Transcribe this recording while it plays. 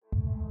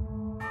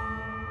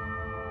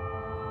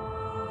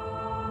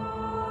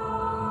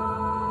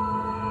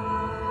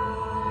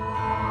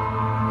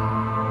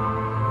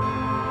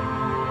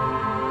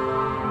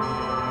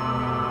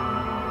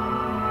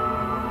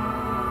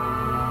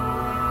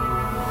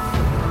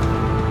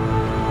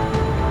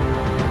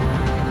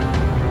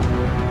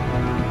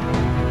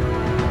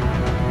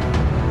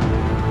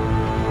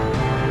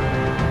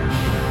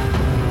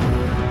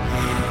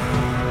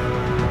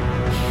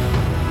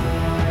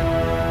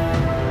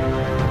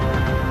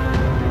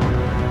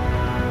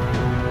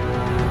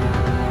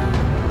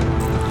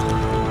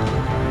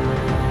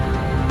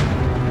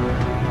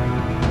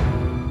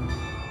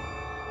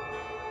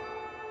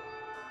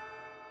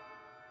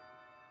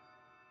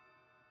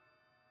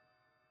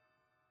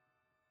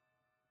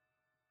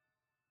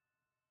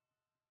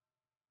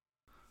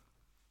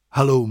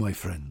Hello, my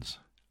friends,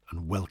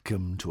 and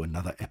welcome to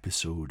another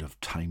episode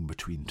of Time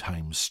Between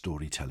Times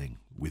storytelling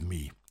with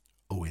me,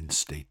 Owen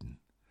Staton.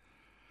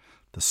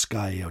 The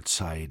sky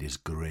outside is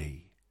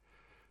grey.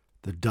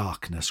 The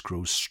darkness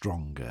grows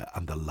stronger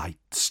and the light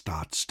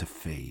starts to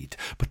fade,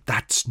 but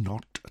that's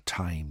not a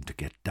time to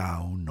get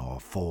down or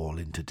fall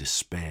into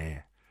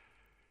despair.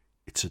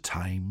 It's a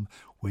time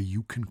where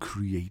you can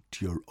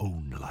create your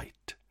own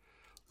light.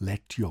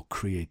 Let your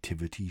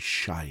creativity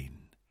shine.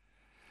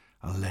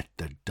 And let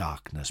the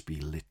darkness be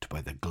lit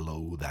by the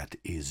glow that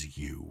is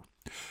you.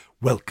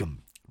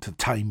 Welcome to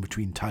Time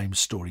Between Times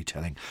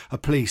storytelling, a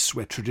place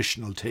where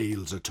traditional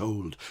tales are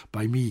told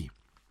by me.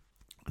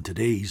 And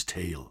today's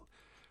tale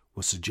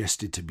was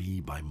suggested to me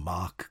by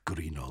Mark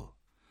Greenall.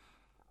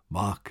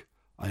 Mark,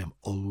 I am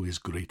always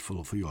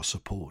grateful for your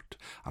support,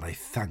 and I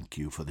thank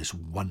you for this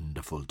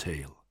wonderful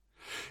tale.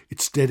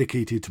 It's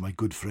dedicated to my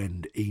good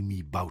friend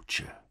Amy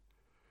Boucher,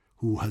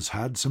 who has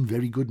had some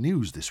very good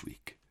news this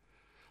week.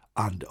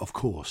 And, of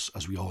course,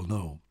 as we all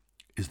know,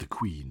 is the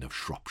Queen of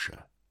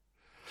Shropshire.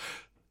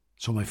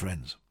 So, my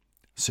friends,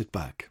 sit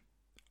back,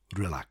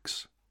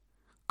 relax,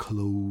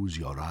 close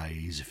your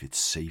eyes if it's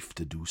safe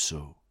to do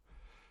so,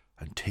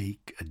 and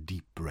take a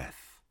deep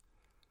breath,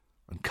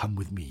 and come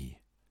with me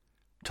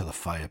to the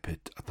fire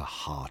pit at the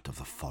heart of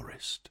the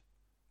forest.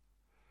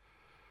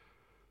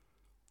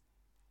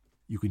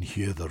 You can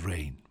hear the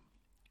rain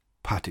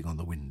patting on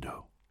the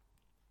window.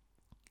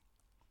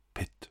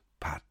 Pit,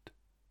 pat,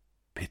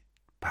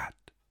 pat.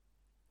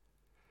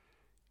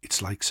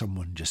 It's like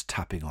someone just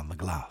tapping on the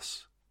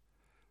glass,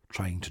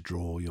 trying to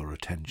draw your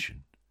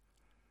attention.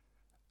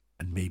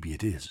 And maybe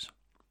it is,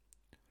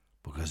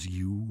 because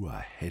you are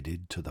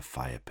headed to the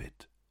fire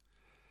pit.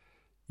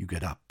 You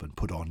get up and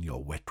put on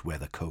your wet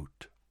weather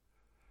coat.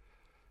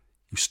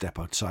 You step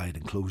outside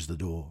and close the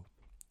door,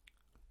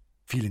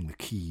 feeling the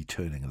key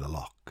turning in the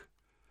lock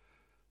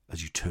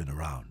as you turn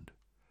around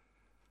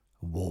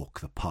and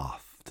walk the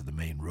path to the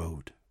main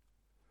road.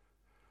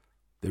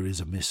 There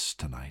is a mist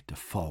tonight, a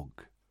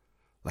fog,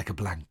 like a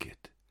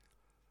blanket,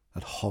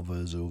 that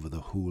hovers over the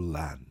whole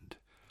land,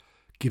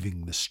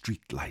 giving the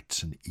street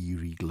lights an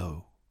eerie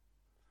glow.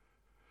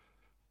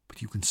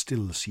 But you can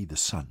still see the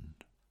sun,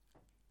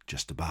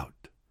 just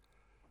about,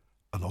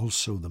 and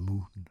also the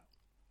moon.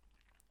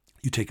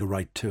 You take a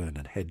right turn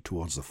and head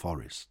towards the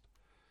forest,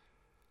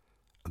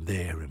 and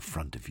there in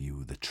front of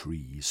you the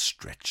trees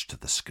stretch to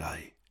the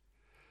sky.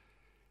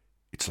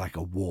 It's like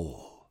a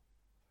wall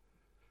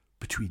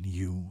between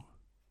you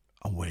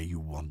and where you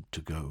want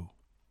to go.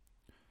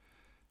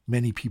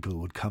 Many people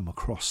would come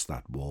across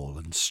that wall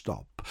and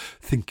stop,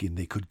 thinking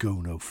they could go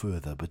no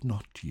further, but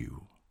not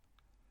you,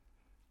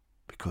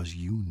 because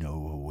you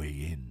know a way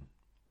in.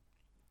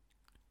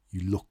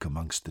 You look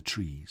amongst the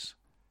trees,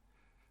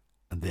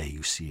 and there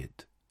you see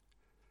it,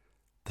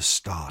 the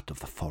start of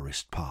the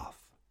forest path.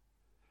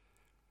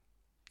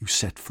 You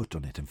set foot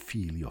on it and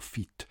feel your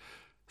feet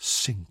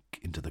sink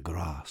into the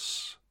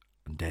grass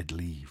and dead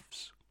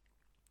leaves.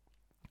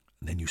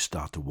 And then you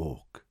start to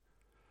walk.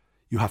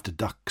 You have to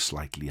duck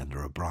slightly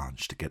under a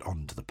branch to get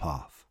onto the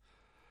path.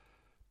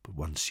 But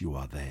once you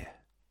are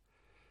there,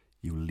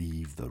 you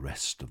leave the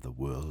rest of the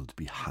world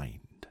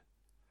behind.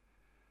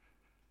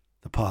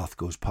 The path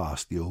goes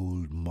past the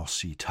old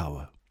mossy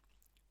tower.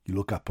 You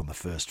look up on the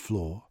first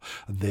floor,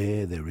 and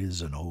there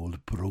is an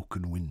old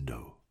broken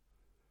window.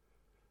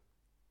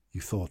 You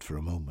thought for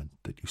a moment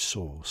that you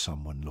saw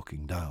someone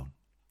looking down.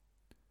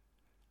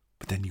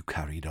 But then you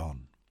carried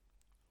on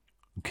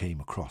and came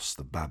across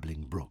the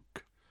babbling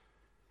brook.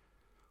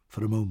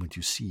 For a moment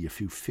you see a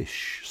few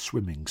fish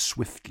swimming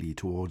swiftly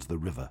towards the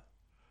river.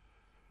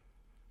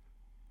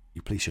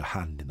 You place your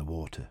hand in the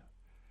water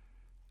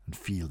and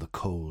feel the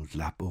cold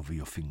lap over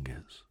your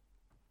fingers.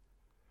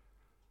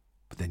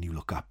 But then you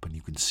look up and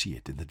you can see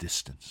it in the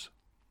distance.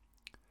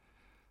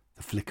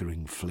 The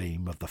flickering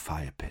flame of the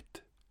fire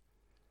pit.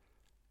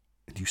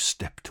 And you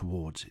step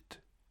towards it.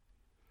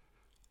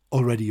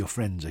 Already your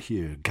friends are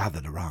here,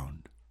 gathered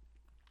around.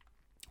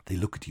 They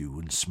look at you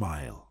and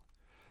smile,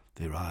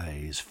 their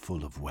eyes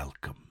full of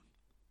welcome.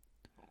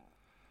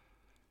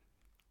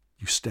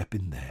 You step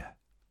in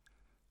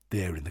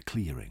there in the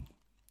clearing,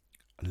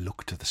 and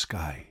look to the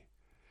sky,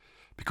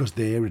 because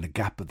there in a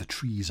gap of the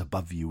trees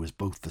above you is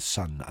both the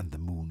sun and the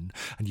moon,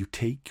 and you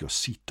take your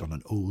seat on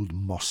an old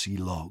mossy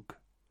log.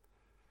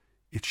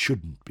 It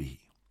shouldn't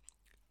be,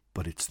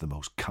 but it's the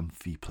most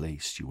comfy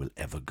place you will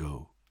ever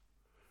go.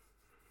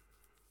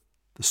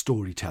 The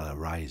storyteller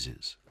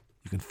rises.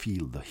 You can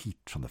feel the heat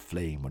from the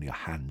flame on your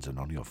hands and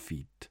on your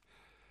feet.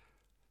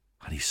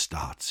 And he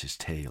starts his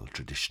tale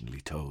traditionally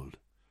told.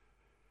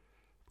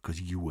 Because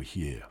you were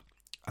here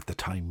at the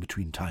time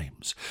between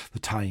times, the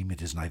time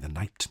it is neither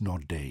night nor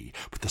day,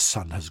 but the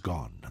sun has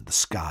gone and the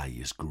sky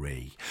is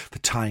grey, the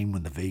time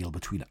when the veil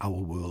between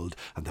our world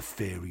and the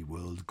fairy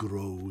world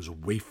grows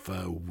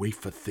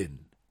wafer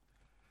thin.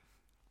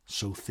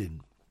 So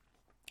thin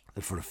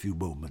that for a few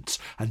moments,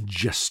 and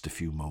just a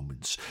few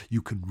moments,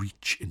 you can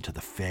reach into the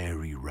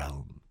fairy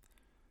realm.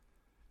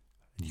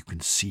 And you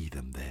can see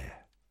them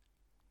there,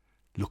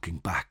 looking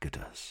back at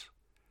us,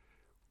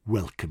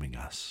 welcoming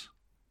us.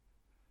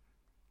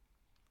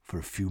 For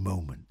a few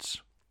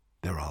moments,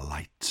 there are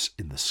lights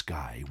in the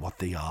sky. What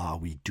they are,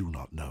 we do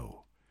not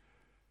know,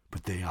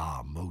 but they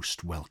are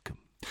most welcome.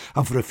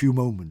 And for a few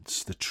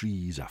moments, the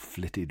trees are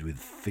flitted with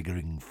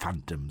figuring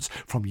phantoms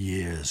from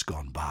years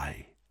gone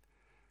by,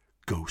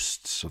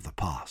 ghosts of the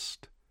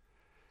past,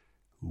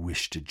 who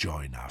wish to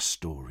join our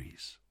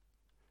stories.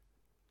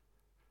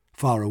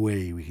 Far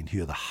away we can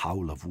hear the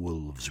howl of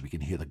wolves, we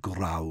can hear the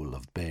growl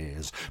of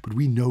bears, but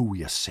we know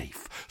we are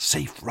safe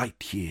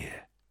right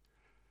here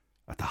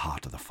at the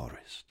heart of the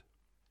forest,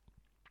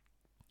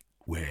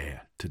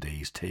 where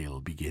today's tale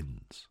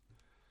begins.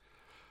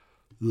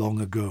 Long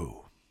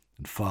ago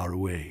and far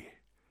away,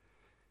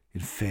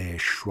 in fair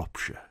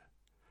Shropshire,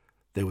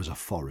 there was a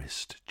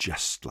forest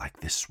just like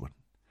this one,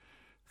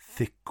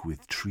 thick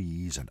with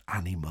trees and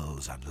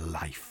animals and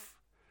life.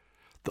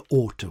 The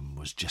autumn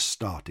was just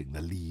starting,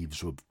 the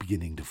leaves were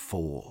beginning to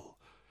fall,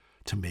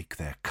 to make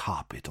their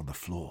carpet on the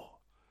floor.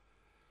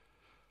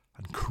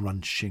 And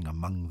crunching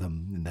among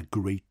them in the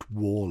great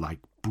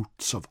warlike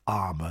boots of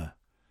armour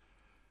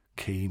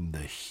came the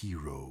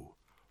hero,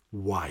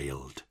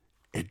 wild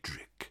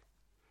Eadric.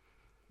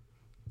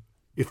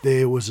 If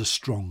there was a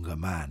stronger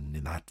man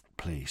in that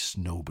place,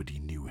 nobody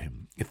knew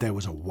him. If there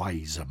was a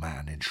wiser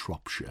man in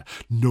Shropshire,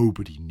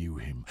 nobody knew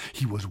him.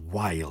 He was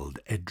wild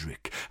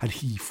Eadric, and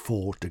he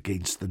fought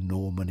against the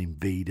Norman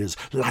invaders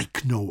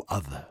like no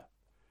other.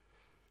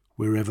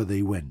 Wherever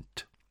they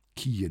went,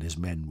 he and his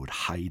men would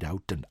hide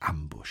out and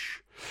ambush.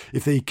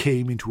 If they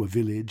came into a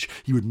village,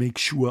 he would make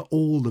sure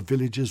all the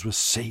villagers were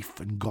safe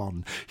and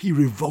gone. He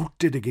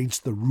revolted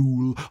against the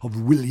rule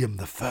of William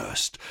I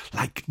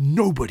like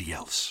nobody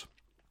else.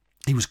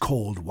 He was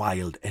called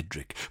Wild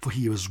Eadric, for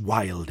he was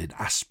wild in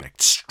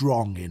aspect,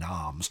 strong in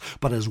arms,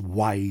 but as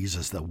wise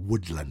as the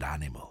woodland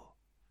animal.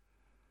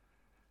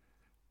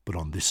 But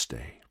on this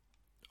day,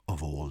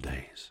 of all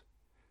days,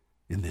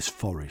 in this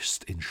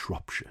forest in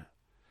Shropshire,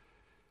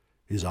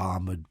 his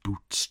armoured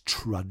boots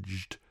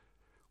trudged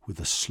with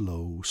the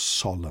slow,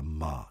 solemn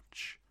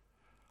march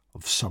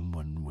of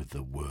someone with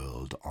the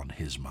world on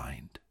his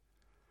mind.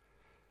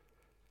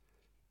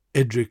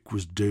 Eadric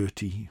was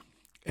dirty,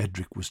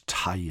 Eadric was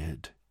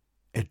tired,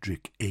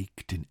 Eadric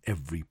ached in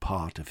every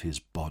part of his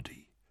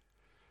body.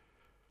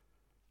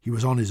 He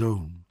was on his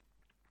own,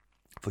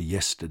 for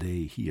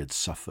yesterday he had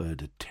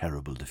suffered a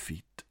terrible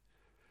defeat.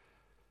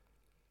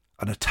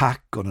 An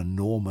attack on a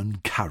Norman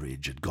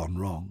carriage had gone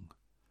wrong,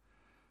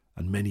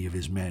 and many of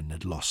his men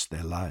had lost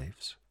their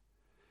lives.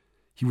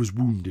 He was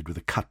wounded with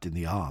a cut in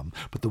the arm,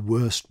 but the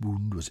worst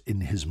wound was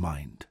in his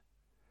mind,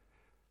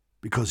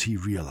 because he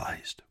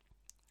realized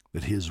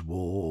that his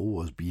war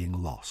was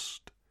being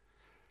lost.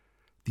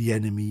 The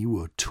enemy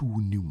were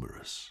too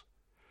numerous.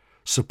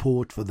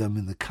 Support for them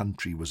in the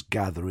country was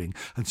gathering,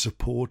 and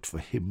support for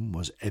him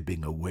was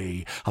ebbing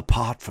away,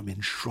 apart from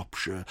in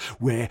Shropshire,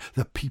 where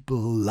the people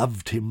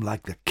loved him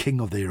like the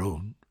king of their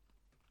own.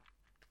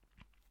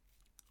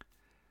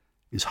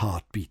 His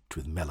heart beat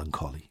with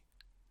melancholy.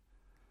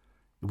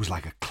 It was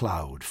like a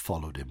cloud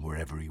followed him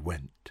wherever he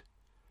went.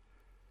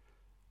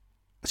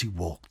 As he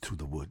walked through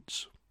the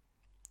woods,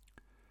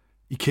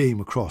 he came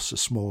across a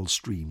small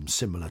stream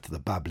similar to the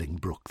babbling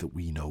brook that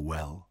we know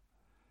well,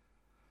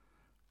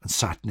 and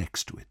sat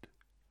next to it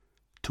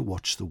to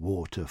watch the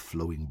water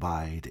flowing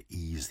by to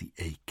ease the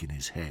ache in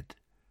his head.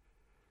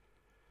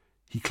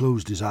 He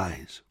closed his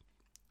eyes,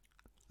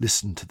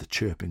 listened to the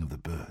chirping of the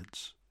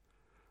birds,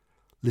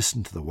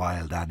 listened to the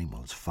wild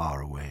animals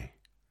far away,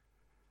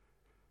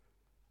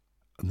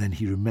 and then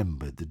he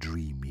remembered the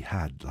dream he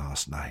had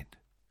last night.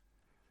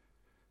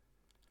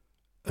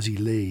 As he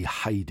lay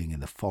hiding in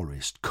the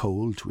forest,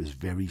 cold to his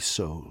very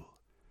soul,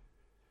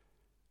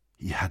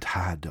 he had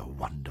had a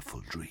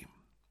wonderful dream.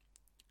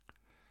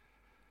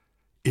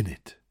 In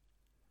it,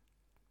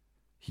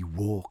 he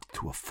walked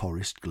through a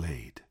forest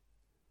glade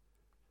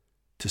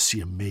to see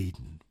a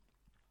maiden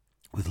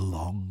with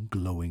long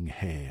glowing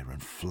hair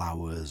and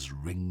flowers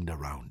ringed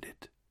around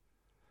it.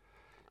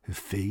 Her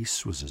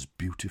face was as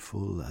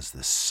beautiful as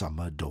the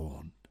summer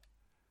dawn.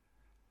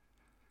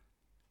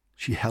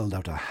 She held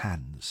out her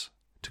hands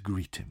to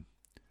greet him,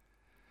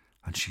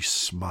 and she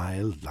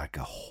smiled like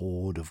a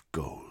hoard of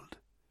gold.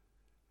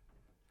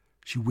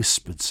 She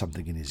whispered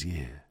something in his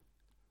ear.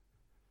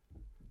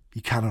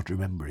 He cannot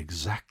remember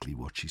exactly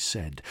what she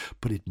said,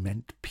 but it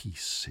meant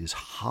peace. His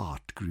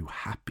heart grew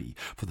happy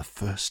for the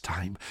first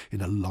time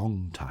in a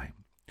long time.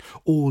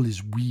 All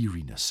his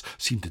weariness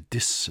seemed to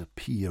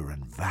disappear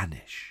and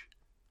vanish.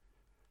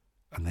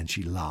 And then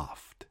she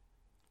laughed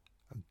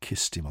and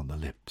kissed him on the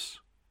lips.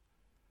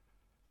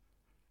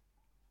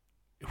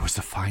 It was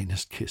the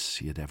finest kiss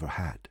he had ever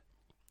had.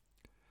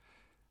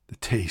 The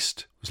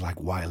taste was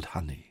like wild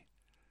honey,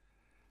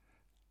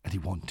 and he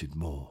wanted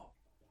more.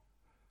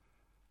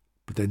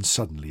 But then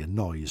suddenly a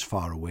noise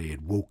far away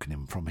had woken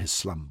him from his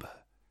slumber,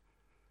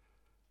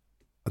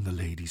 and the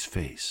lady's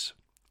face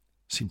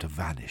seemed to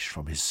vanish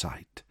from his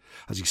sight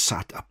as he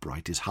sat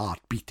upright, his heart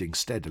beating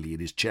steadily in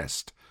his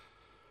chest.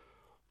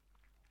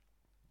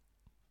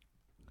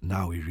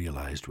 Now he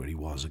realized where he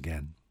was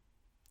again.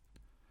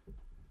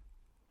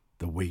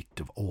 weight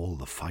of all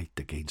the fight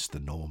against the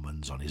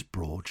Normans on his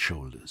broad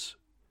shoulders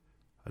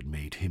had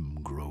made him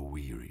grow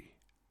weary.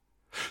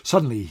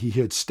 Suddenly he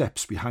heard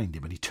steps behind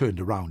him, and he turned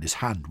around. His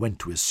hand went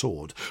to his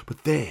sword,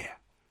 but there,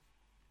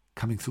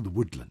 coming through the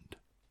woodland,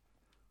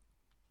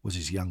 was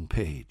his young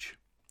page,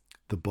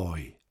 the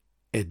boy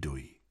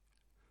Eadric.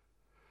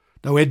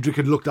 Now Eadric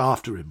had looked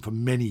after him for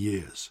many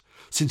years,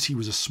 since he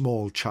was a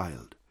small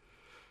child,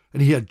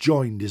 and he had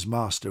joined his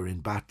master in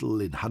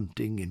battle, in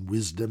hunting, in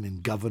wisdom,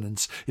 in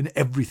governance, in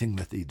everything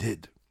that they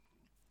did.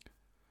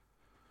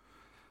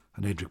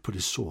 And Eadric put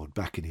his sword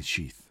back in its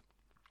sheath.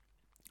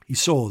 He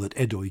saw that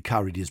Eadric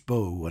carried his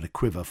bow and a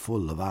quiver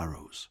full of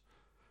arrows,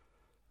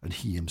 and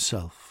he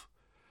himself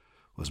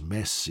was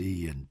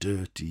messy and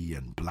dirty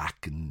and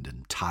blackened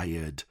and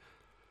tired,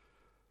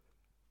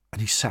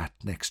 and he sat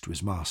next to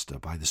his master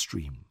by the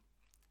stream.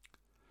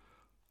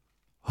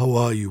 "How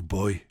are you,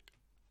 boy?"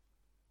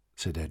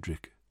 said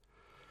Eadric.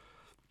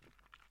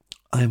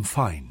 "I am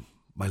fine,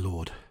 my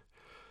lord,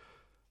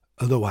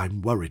 although I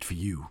am worried for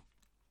you.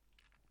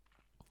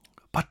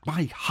 But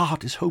my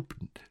heart is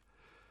hoping,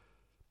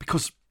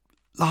 because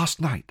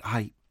last night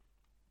I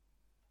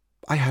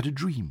had a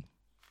dream."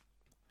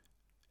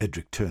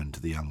 Eadric turned to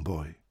the young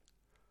boy.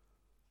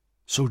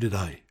 "So did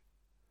I.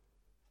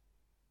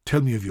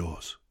 Tell me of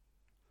yours."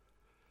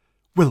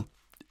 "Well,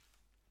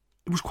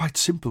 it was quite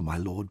simple, my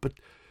lord, but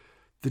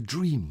the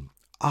dream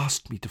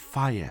asked me to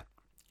fire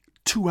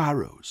 2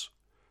 arrows.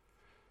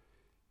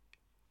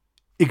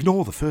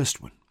 Ignore the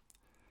first one,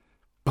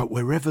 but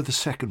wherever the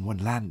second one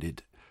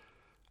landed,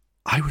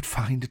 I would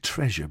find a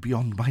treasure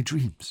beyond my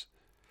dreams.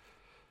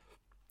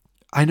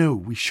 I know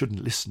we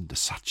shouldn't listen to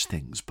such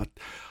things, but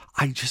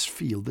I just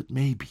feel that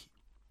maybe,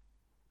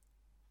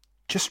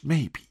 just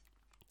maybe,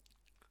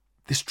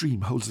 this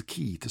dream holds the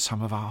key to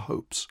some of our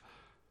hopes."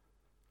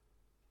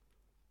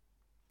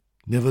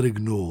 Never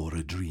ignore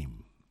a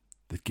dream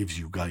that gives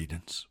you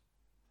guidance.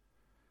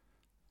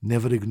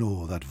 Never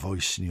ignore that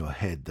voice in your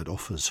head that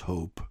offers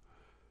hope.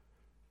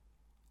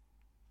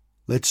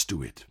 Let's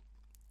do it.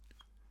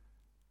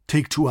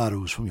 Take 2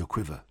 arrows from your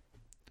quiver,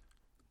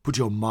 put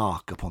your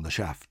mark upon the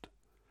shaft,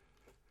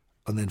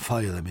 and then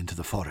fire them into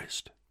the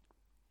forest.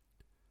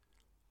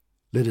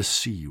 Let us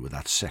see where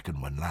that second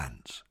one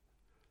lands."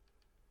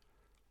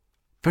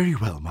 "Very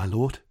well, my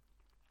lord."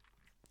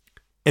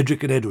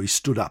 Eadric and Eadric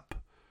stood up,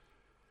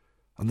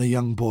 and the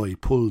young boy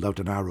pulled out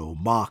an arrow,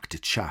 marked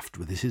its shaft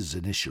with his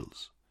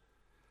initials,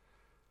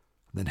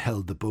 and then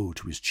held the bow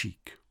to his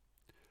cheek.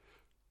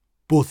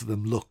 Both of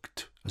them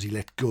looked as he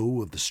let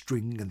go of the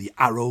string, and the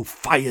arrow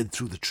fired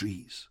through the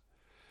trees.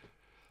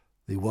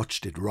 They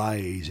watched it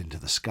rise into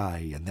the sky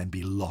and then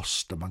be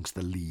lost amongst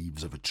the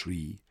leaves of a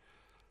tree.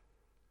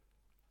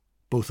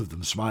 Both of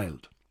them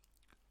smiled,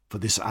 for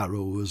this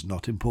arrow was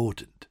not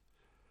important.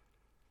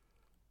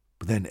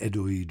 But then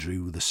Eadric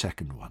drew the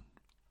second one.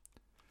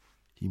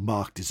 He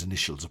marked his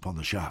initials upon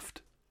the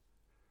shaft.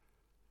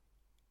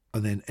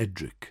 And then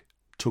Eadric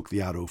took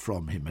the arrow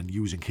from him and,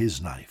 using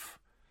his knife,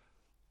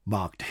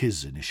 marked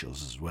his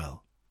initials as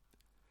well.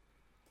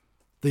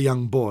 The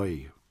young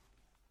boy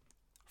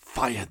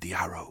fired the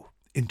arrow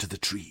into the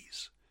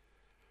trees.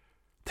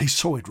 They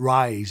saw it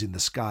rise in the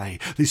sky.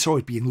 They saw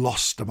it being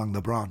lost among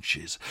the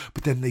branches.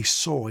 But then they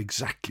saw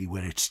exactly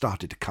where it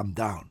started to come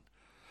down,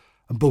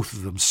 and both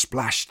of them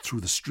splashed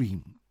through the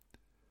stream.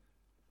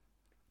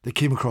 They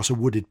came across a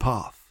wooded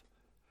path,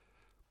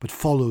 but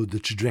followed the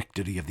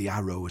trajectory of the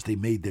arrow as they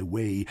made their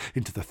way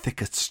into the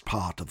thickest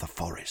part of the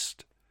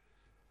forest.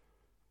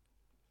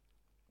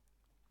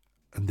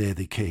 And there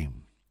they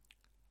came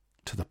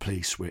to the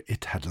place where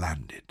it had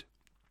landed,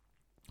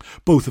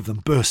 both of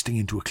them bursting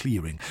into a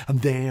clearing,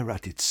 and there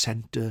at its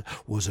centre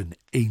was an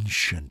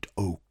ancient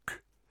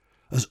oak,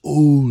 as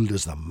old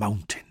as the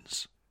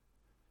mountains.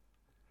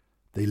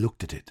 They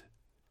looked at it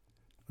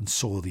and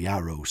saw the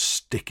arrow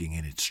sticking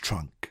in its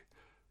trunk,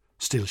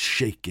 still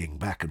shaking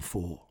back and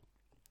forth.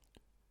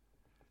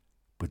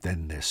 But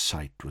then their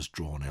sight was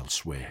drawn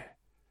elsewhere,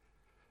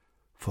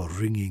 for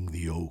ringing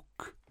the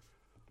oak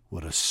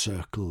were a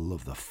circle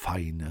of the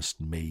finest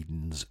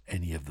maidens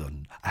any of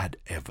them had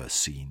ever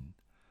seen.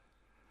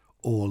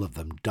 All of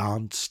them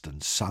danced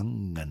and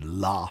sung and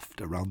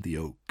laughed around the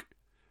oak.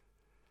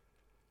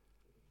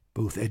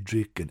 Both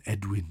Eadric and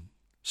Edwin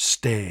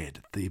stared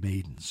at the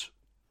maidens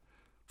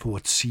for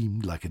what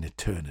seemed like an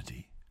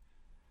eternity,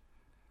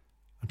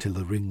 until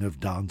the ring of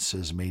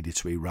dancers made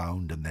its way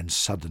round and then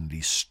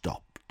suddenly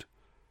stopped.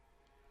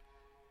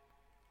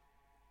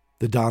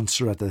 The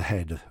dancer at the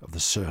head of the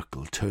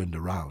circle turned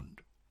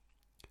around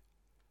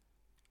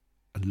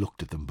and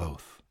looked at them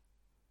both,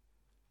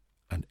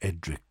 and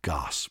Eadric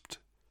gasped,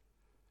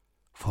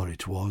 for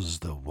it was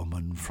the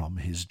woman from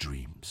his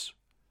dreams.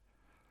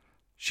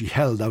 She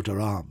held out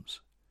her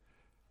arms,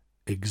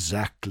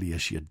 exactly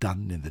as she had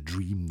done in the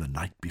dream the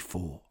night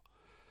before,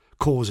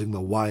 causing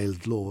the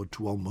wild lord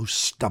to almost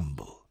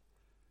stumble.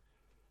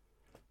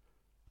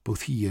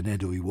 Both he and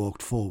Eadric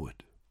walked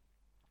forward.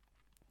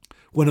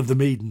 One of the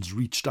maidens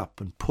reached up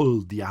and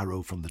pulled the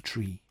arrow from the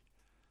tree,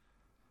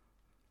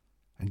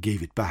 and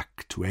gave it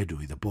back to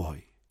Eadric the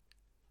boy.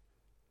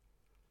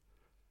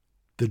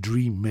 The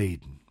dream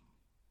maiden,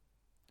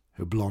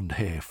 her blonde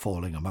hair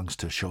falling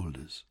amongst her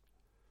shoulders,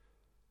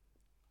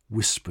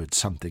 whispered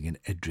something in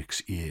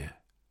Eadric's ear,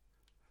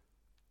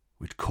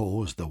 which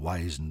caused the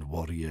wizened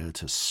warrior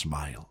to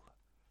smile.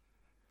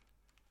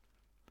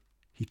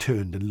 He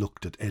turned and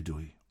looked at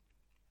Eadwy,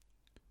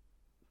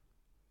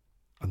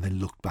 and then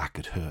looked back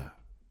at her.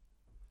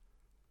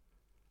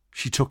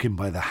 She took him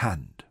by the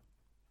hand.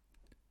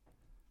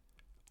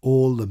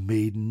 All the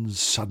maidens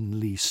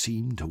suddenly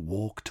seemed to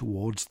walk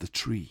towards the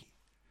tree,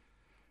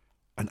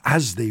 and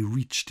as they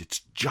reached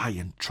its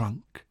giant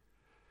trunk,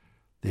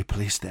 they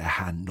placed their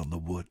hand on the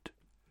wood,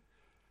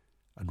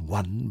 and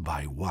one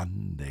by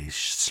one they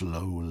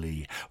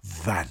slowly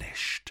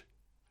vanished.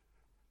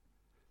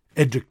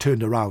 Eadric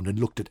turned around and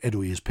looked at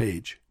Eadwy his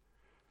page,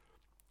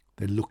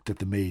 then looked at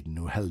the maiden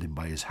who held him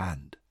by his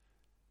hand.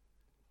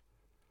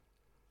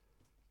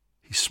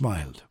 He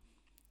smiled,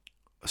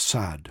 a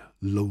sad,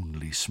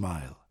 lonely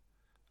smile,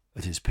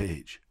 at his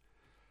page,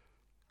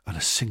 and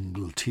a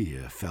single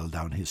tear fell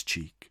down his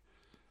cheek,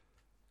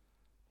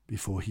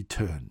 before he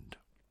turned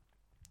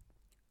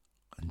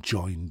and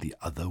joined the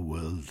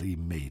otherworldly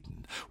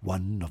maiden,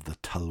 one of the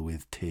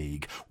Tylwyth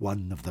Teg,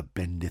 one of the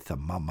Bendith y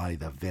Mamau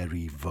the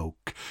very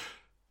Voke,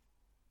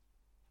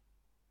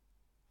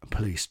 and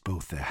placed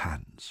both their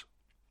hands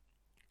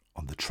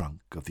on the trunk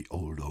of the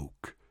old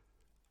oak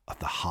at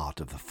the heart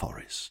of the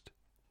forest,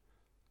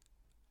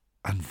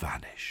 and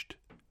vanished,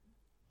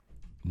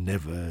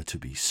 never to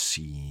be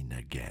seen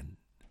again.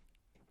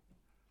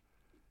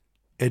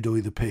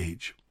 Eadwy the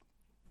page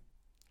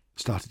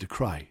started to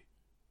cry.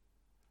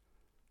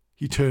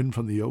 He turned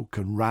from the oak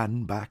and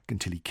ran back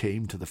until he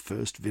came to the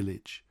first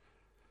village,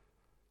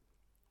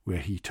 where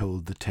he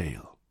told the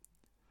tale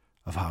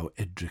of how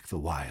Eadric the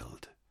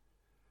Wild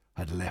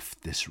had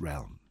left this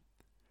realm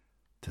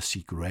to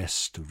seek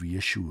rest,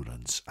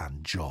 reassurance,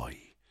 and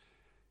joy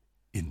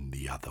in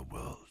the other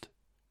world.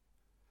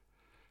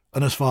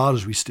 And as far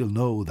as we still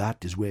know,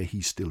 that is where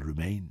he still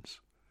remains,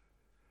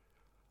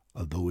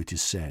 although it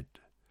is said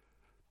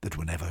that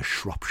whenever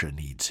Shropshire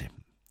needs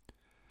him,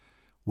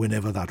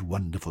 whenever that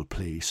wonderful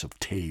place of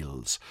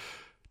tales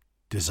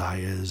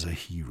desires a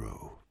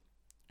hero,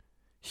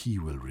 he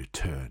will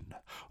return,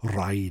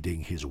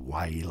 riding his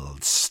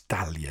wild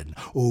stallion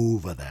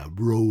over the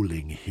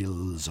rolling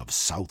hills of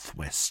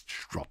southwest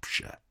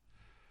Shropshire.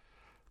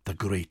 The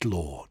great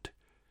lord,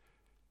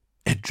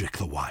 Eadric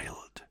the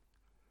Wild,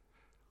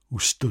 who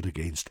stood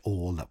against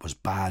all that was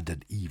bad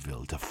and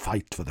evil to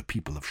fight for the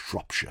people of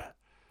Shropshire,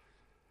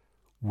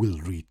 will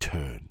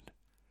return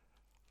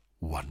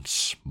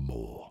once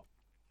more.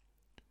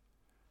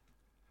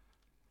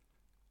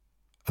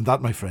 And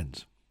that, my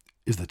friends,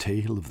 is the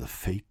tale of the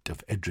fate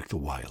of Eadric the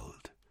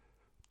Wild,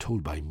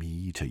 told by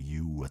me to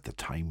you at the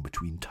time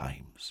between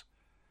times.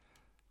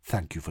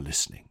 Thank you for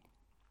listening.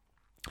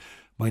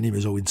 My name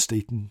is Owen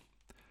Staton.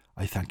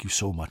 I thank you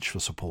so much for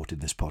supporting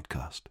this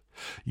podcast.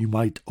 You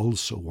might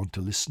also want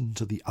to listen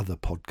to the other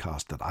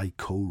podcast that I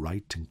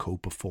co-write and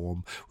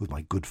co-perform with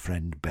my good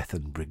friend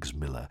Bethan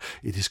Briggs-Miller.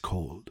 It is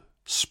called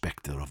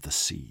Spectre of the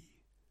Sea.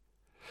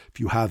 If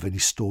you have any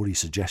story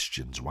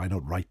suggestions, why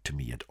not write to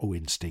me at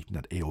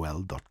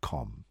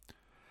owenstaton@aol.com.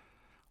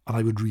 And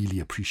I would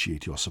really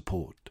appreciate your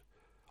support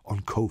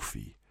on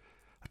Ko-fi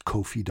at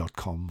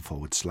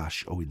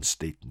kofi.com/Owen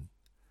Staton.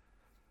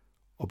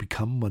 Or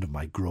become one of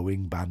my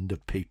growing band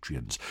of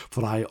Patreons,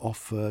 for I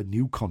offer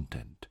new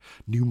content,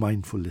 new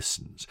mindful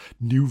listens,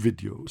 new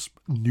videos,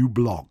 new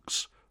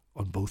blogs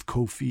on both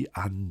Ko-fi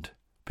and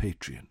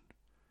Patreon.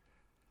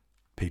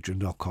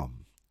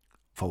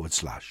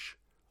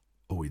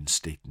 Patreon.com/Owen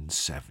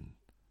Staton7.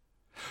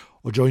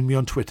 Or join me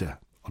on Twitter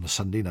on a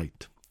Sunday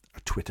night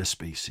at Twitter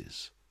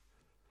Spaces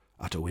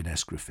at Owen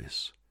S.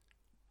 Griffiths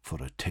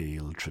for a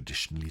tale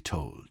traditionally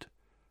told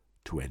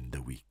to end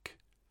the week.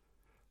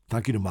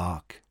 Thank you to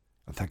Mark,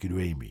 and thank you to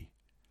Amy.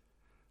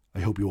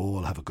 I hope you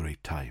all have a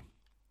great time.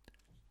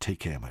 Take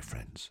care, my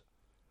friends.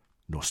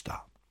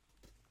 Nostar.